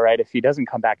this year, right? If he doesn't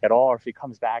come back at all, or if he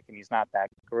comes back and he's not that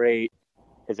great,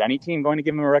 is any team going to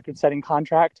give him a record-setting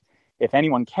contract? If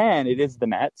anyone can, it is the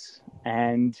Mets.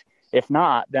 And if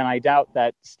not, then I doubt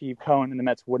that Steve Cohen and the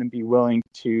Mets wouldn't be willing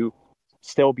to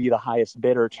still be the highest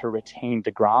bidder to retain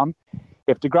deGrom.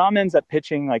 If deGrom ends up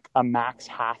pitching like a max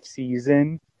half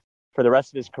season for the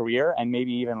rest of his career and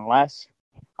maybe even less,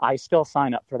 I still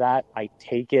sign up for that. I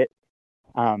take it.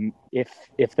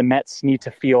 If the Mets need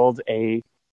to field a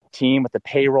team with a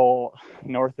payroll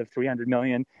north of $300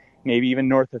 million, maybe even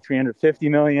north of $350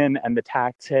 million, and the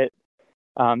tax hit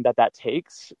that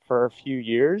takes for a few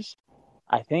years,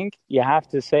 I think you have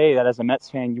to say that as a Mets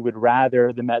fan, you would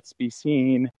rather the Mets be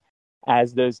seen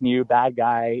as those new bad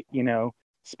guy,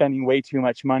 spending way too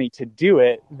much money to do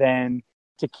it than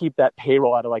to keep that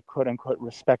payroll at a quote unquote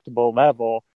respectable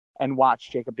level and watch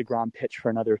Jacob deGrom pitch for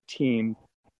another team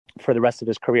for the rest of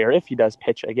his career if he does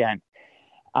pitch again.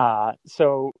 That's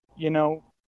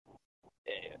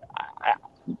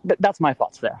my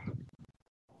thoughts there.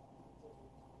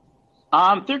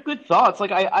 They're good thoughts.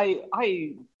 I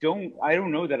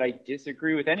don't know that I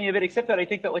disagree with any of it, except that I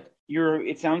think that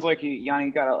it sounds like Yanni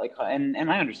got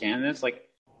and I understand this,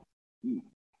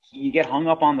 you get hung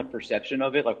up on the perception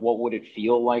of it. What would it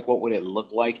feel like? What would it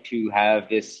look like to have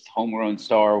this homegrown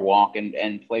star walk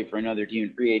and play for another team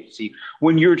in free agency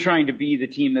when you're trying to be the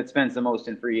team that spends the most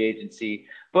in free agency?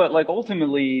 But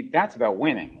ultimately that's about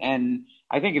winning. And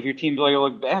I think if your team's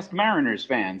ask Mariners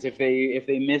fans if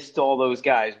they missed all those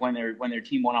guys when their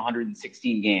team won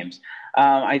 116 games.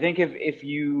 I think if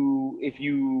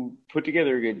you put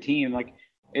together a good team,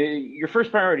 your first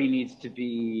priority needs to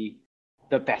be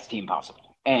the best team possible.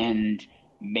 And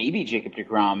maybe Jacob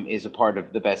deGrom is a part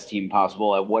of the best team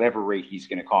possible at whatever rate he's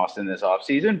going to cost in this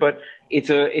offseason. But it's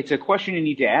a question you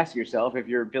need to ask yourself if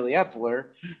you're Billy Epler,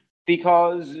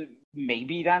 because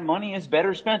maybe that money is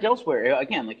better spent elsewhere.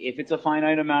 Again, if it's a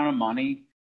finite amount of money,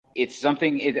 it's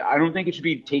something. I don't think it should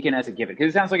be taken as a given, because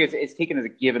it sounds like it's taken as a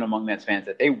given among Mets fans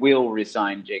that they will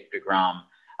resign Jacob deGrom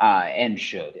and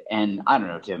should. And I don't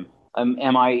know, Tim.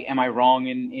 Am I wrong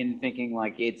in thinking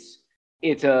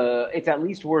it's at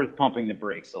least worth pumping the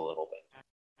brakes a little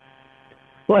bit?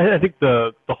 Well, I think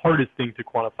the hardest thing to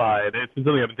quantify, and it's been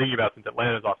something I've been thinking about since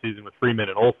Atlanta's offseason with Freeman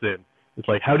and Olsen, is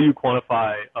how do you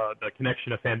quantify the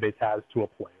connection a fan base has to a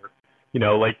player?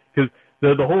 Because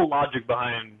the whole logic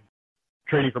behind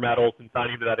trading for Matt Olson,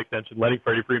 signing to that extension, letting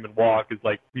Freddie Freeman walk is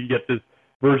you get this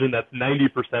version that's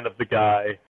 90% of the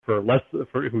guy for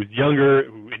who's younger,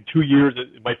 who in 2 years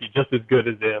it might be just as good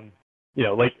as him.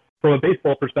 From a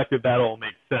baseball perspective, that all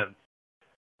makes sense.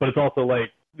 But it's also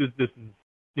this is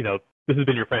this has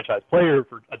been your franchise player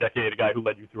for a decade, a guy who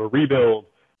led you through a rebuild,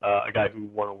 a guy who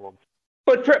won a World Series.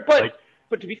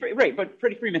 But to be fair, right? But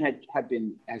Freddie Freeman has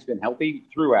been healthy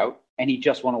throughout, and he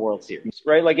just won a World Series,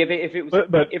 right? If it was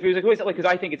a case because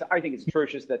I think it's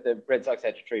atrocious that the Red Sox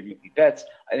had to trade Mookie Betts.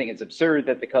 I think it's absurd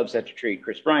that the Cubs had to trade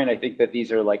Chris Bryant. I think that these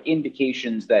are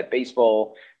indications that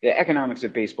the economics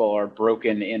of baseball are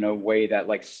broken in a way that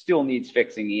still needs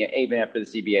fixing even after the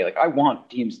CBA. I want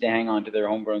teams to hang on to their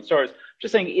homegrown stars.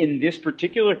 Just saying, in this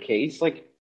particular case,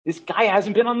 this guy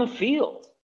hasn't been on the field.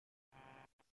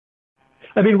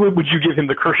 I mean, would you give him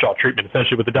the Kershaw treatment,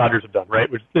 essentially, what the Dodgers have done, right?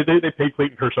 Which they paid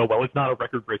Clayton Kershaw well. It's not a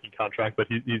record-breaking contract, but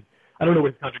he's I don't know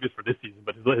what his contract is for this season,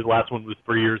 but his last one was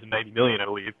 3 years and $90 million, I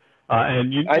believe.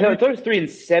 I thought it was 3 and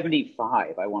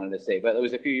 75. I wanted to say, but it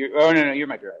was a few years. Oh no, you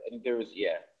might be right. I think there was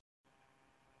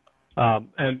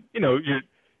And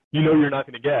you're not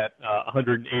going to get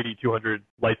 180, 200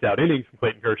 lights out innings from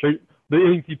Clayton Kershaw. The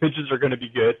innings he pitches are going to be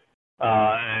good,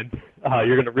 and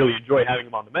you're going to really enjoy having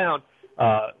him on the mound.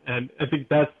 And I think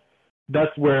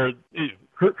that's where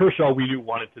Kershaw, we knew,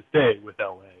 wanted to stay with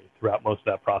LA throughout most of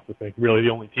that process. I think really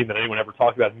the only team that anyone ever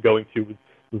talked about him going to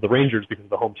was the Rangers because of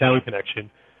the hometown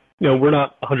connection. We're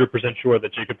not 100% sure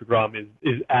that Jacob deGrom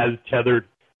is as tethered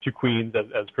to Queens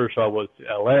as Kershaw was to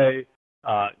LA.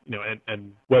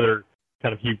 And whether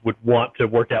kind of he would want to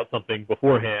work out something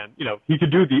beforehand. He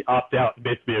could do the opt-out and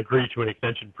basically agree to an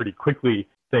extension pretty quickly,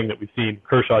 thing that we've seen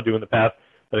Kershaw do in the past.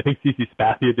 But I think CC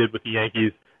Sabathia did with the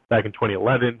Yankees back in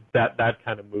 2011, that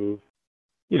kind of move.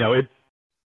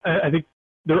 I think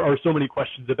there are so many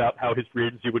questions about how his free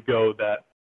agency would go that,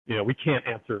 we can't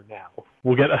answer now.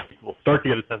 We'll start to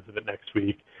get a sense of it next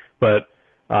week, but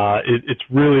it's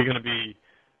really going to be,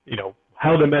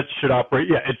 how the Mets should operate.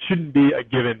 Yeah, it shouldn't be a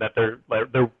given that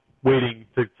they're waiting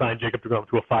to sign Jacob deGrom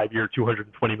to a 5-year,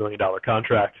 $220 million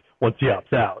contract once he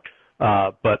opts out.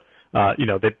 But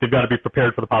they've got to be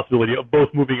prepared for the possibility of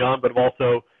both moving on, but of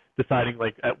also deciding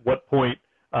at what point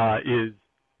is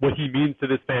what he means to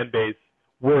this fan base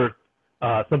worth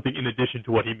something in addition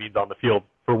to what he means on the field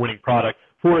for winning product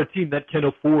for a team that can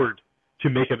afford to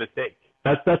make a mistake.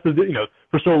 That's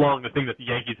for so long the thing that the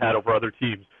Yankees had over other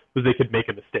teams was they could make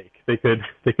a mistake. They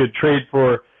could trade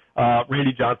for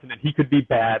Randy Johnson and he could be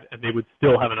bad and they would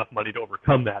still have enough money to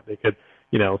overcome that. They could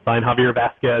sign Javier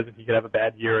Vasquez and he could have a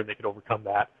bad year and they could overcome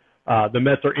that. The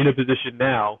Mets are in a position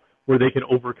now where they can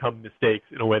overcome mistakes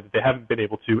in a way that they haven't been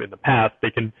able to in the past. They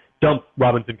can dump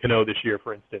Robinson Cano this year,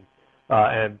 for instance.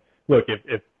 And look,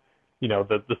 if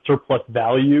the surplus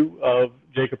value of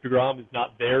Jacob deGrom is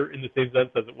not there in the same sense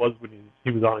as it was when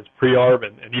he was on his pre-arb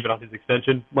and even on his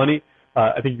extension money,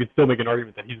 I think you could still make an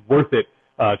argument that he's worth it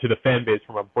to the fan base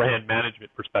from a brand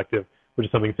management perspective, which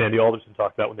is something Sandy Alderson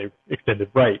talked about when they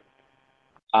extended Wright.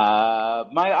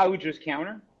 I would just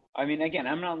counter. I mean, again,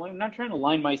 I'm not trying to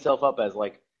line myself up as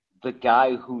the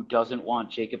guy who doesn't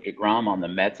want Jacob deGrom on the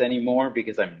Mets anymore,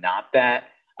 because I'm not that.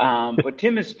 But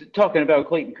Tim is talking about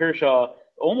Clayton Kershaw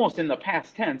almost in the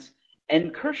past tense,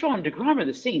 and Kershaw and deGrom are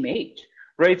the same age,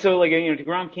 right? So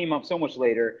deGrom came up so much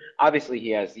later. Obviously, he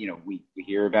has we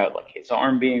hear about his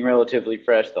arm being relatively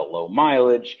fresh, the low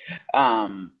mileage.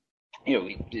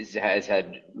 He has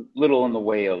had little in the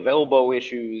way of elbow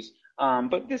issues.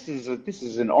 But this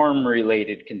is an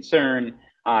arm-related concern.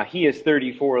 He is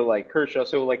 34 like Kershaw,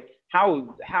 so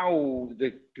how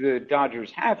the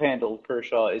Dodgers have handled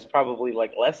Kershaw is probably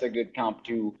less a good comp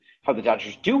to how the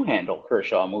Dodgers do handle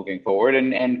Kershaw moving forward.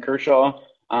 And Kershaw,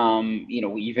 he's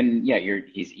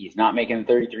not making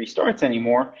 33 starts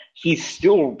anymore. He's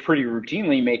still pretty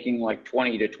routinely making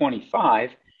 20 to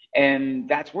 25, and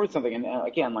that's worth something. And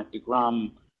again,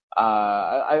 deGrom,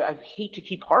 I hate to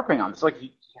keep harping on this.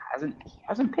 He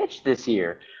hasn't pitched this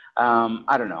year.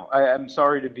 I don't know. I'm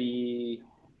sorry to be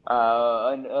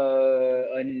a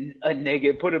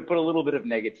negative. Put a little bit of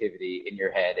negativity in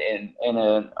your head, and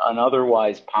an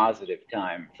otherwise positive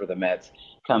time for the Mets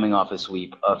coming off a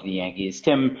sweep of the Yankees.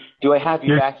 Tim, do I have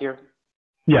you back here?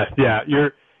 Yes, yeah.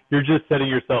 You're just setting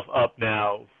yourself up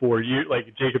now for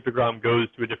Jacob deGrom goes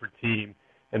to a different team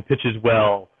and pitches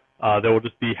well. There will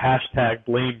just be hashtag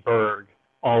Blame Berg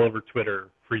all over Twitter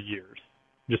for years.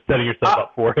 Just setting yourself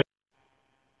up for it.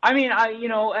 I mean,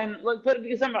 but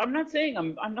because I'm not saying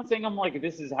I'm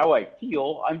this is how I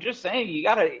feel. I'm just saying you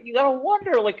gotta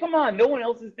wonder. Come on, no one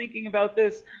else is thinking about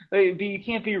this. You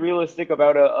can't be realistic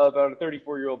about a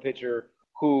 34-year-old pitcher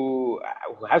who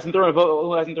hasn't thrown a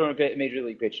major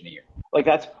league pitch in a year.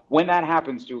 That's when that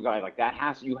happens to a guy like that.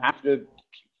 You have to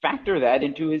factor that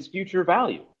into his future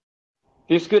value.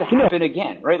 This could happen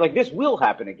again, right? This will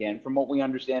happen again from what we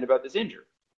understand about this injury.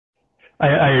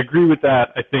 I agree with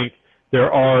that. I think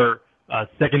there are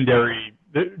secondary.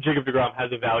 Jacob deGrom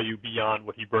has a value beyond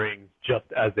what he brings just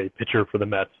as a pitcher for the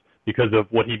Mets because of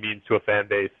what he means to a fan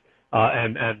base.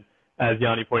 And as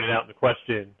Yanni pointed out in the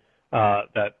question,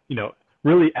 that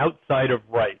really outside of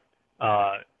Wright,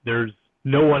 there's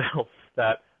no one else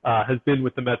that has been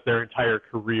with the Mets their entire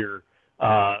career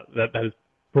that has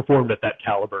performed at that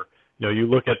caliber. You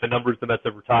look at the numbers the Mets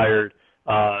have retired.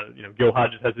 Gil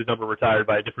Hodges has his number retired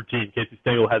by a different team. Casey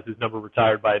Stengel has his number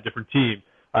retired by a different team.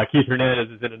 Keith Hernandez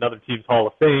is in another team's Hall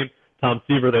of Fame. Tom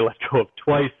Seaver they let go of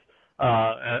twice,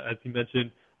 as he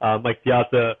mentioned. Mike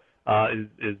Piazza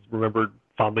is remembered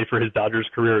fondly for his Dodgers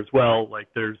career as well.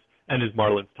 And his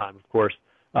Marlins time, of course.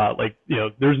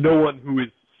 There's no one who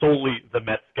is solely the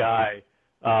Mets guy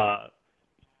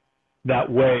that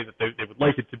way that they would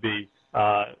like it to be.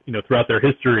 Throughout their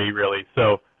history, really.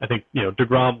 So I think,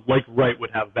 deGrom, like Wright,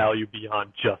 would have value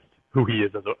beyond just who he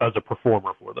is as a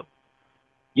performer for them.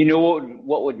 You know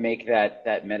what would make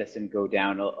that medicine go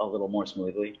down a little more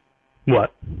smoothly?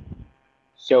 What?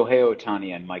 Shohei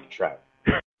Ohtani and Mike Trout.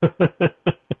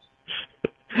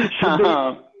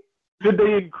 Should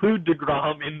they include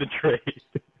deGrom in the trade?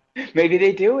 Maybe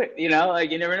they do it. You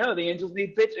never know. The Angels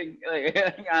need pitching.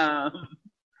 I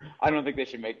don't think they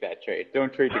should make that trade.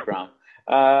 Don't trade deGrom.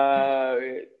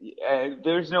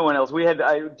 There's no one else.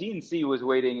 Dean C was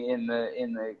waiting in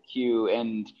the queue,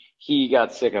 and he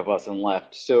got sick of us and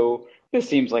left. So this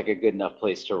seems like a good enough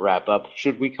place to wrap up.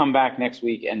 Should we come back next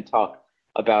week and talk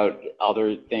about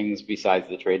other things besides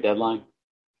the trade deadline?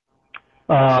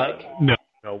 No.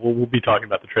 We'll be talking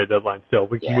about the trade deadline still.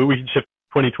 We can shift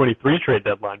 2023 trade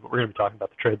deadline, but we're going to be talking about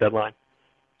the trade deadline.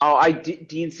 Oh,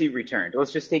 DNC returned.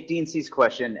 Let's just take DNC's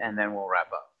question and then we'll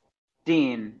wrap up.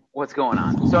 Dean, what's going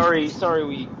on? Sorry,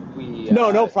 we.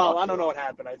 No problem. I don't know what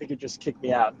happened. I think it just kicked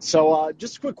me out. So,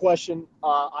 just a quick question.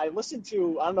 I listened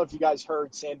to. I don't know if you guys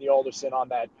heard Sandy Alderson on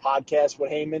that podcast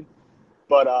with Heyman,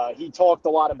 but he talked a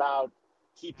lot about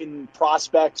keeping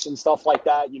prospects and stuff like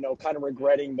that. You know, kind of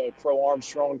regretting the Crow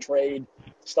Armstrong trade,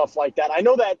 stuff like that. I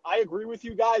know that I agree with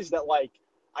you guys that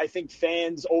I think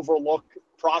fans overlook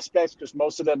prospects because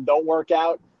most of them don't work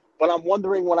out. But I'm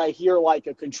wondering when I hear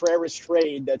a Contreras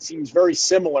trade that seems very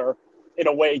similar in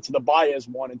a way to the Baez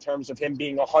one in terms of him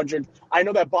being 100. I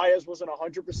know that Baez wasn't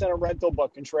 100% a rental,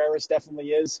 but Contreras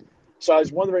definitely is. So I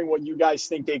was wondering what you guys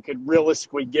think they could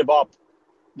realistically give up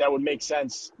that would make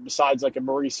sense besides a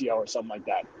Mauricio or something like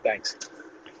that. Thanks.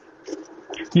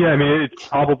 Yeah, I mean, it's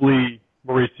probably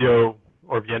Mauricio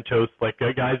or Vientos,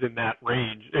 guys in that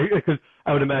range. Because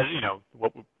I would imagine,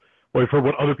 what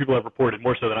other people have reported,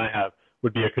 more so than I have,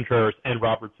 would be a Contreras and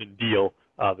Robertson deal,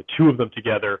 the two of them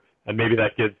together, and maybe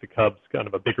that gives the Cubs kind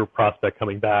of a bigger prospect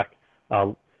coming back.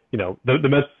 The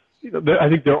Mets, I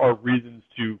think there are reasons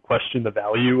to question the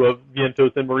value of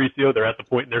Vientos and Mauricio. They're at the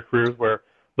point in their careers where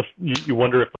you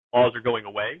wonder if the flaws are going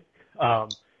away.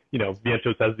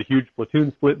 Vientos has the huge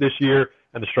platoon split this year,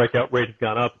 and the strikeout rate has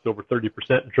gone up. It's over 30%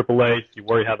 in AAA. You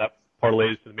worry how that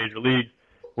parlays to the major leagues.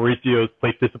 Mauricio's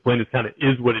plate discipline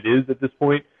is what it is at this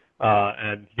point.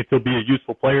 And he can still be a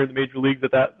useful player in the major leagues at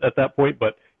that point,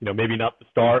 but maybe not the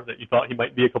star that you thought he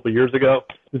might be a couple of years ago.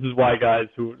 This is why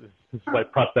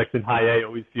prospects in high A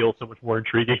always feel so much more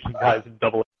intriguing than guys in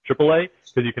Double A, Triple A,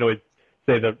 because you can always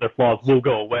say that their flaws will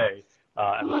go away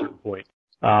at a certain point.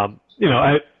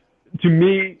 To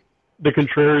me, the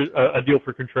Contreras a deal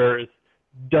for Contreras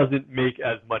doesn't make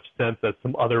as much sense as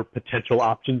some other potential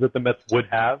options that the Mets would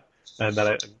have, and that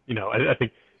I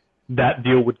think that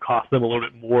deal would cost them a little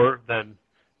bit more than,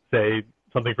 say,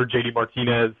 something for JD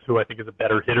Martinez, who I think is a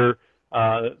better hitter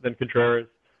than Contreras.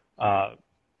 There are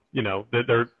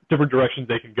different directions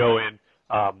they can go in.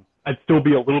 I'd still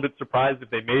be a little bit surprised if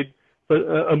they made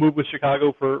a move with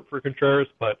Chicago for Contreras,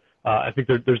 but I think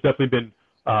there's definitely been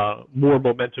more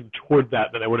momentum toward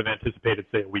that than I would have anticipated,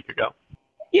 say, a week ago.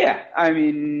 Yeah, I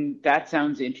memean, that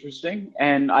sounds interesting,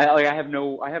 and I have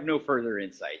no further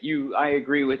insight. I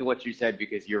agree with what you said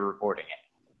because you're reporting it.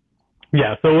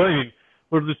 Yeah, so I mean,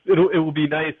 it will be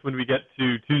nice when we get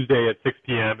to Tuesday at 6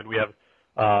 p.m. and we have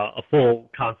a full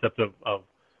concept of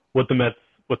what the Mets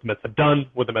have done,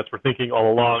 what the Mets were thinking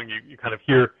all along. You kind of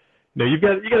hear, you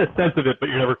get a sense of it, but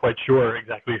you're never quite sure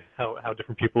exactly how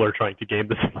different people are trying to game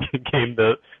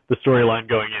the storyline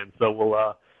going in.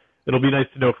 So it'll be nice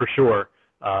to know for sure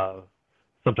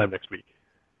sometime next week.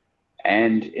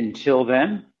 And until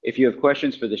then, if you have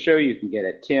questions for the show, you can get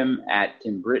at Tim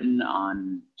Britton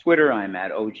on Twitter. I'm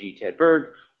at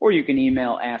OGTedberg, or you can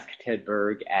email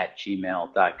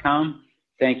asktedberg@gmail.com.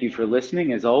 Thank you for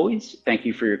listening, as always. Thank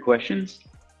you for your questions,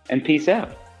 and peace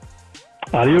out.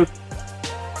 Adios.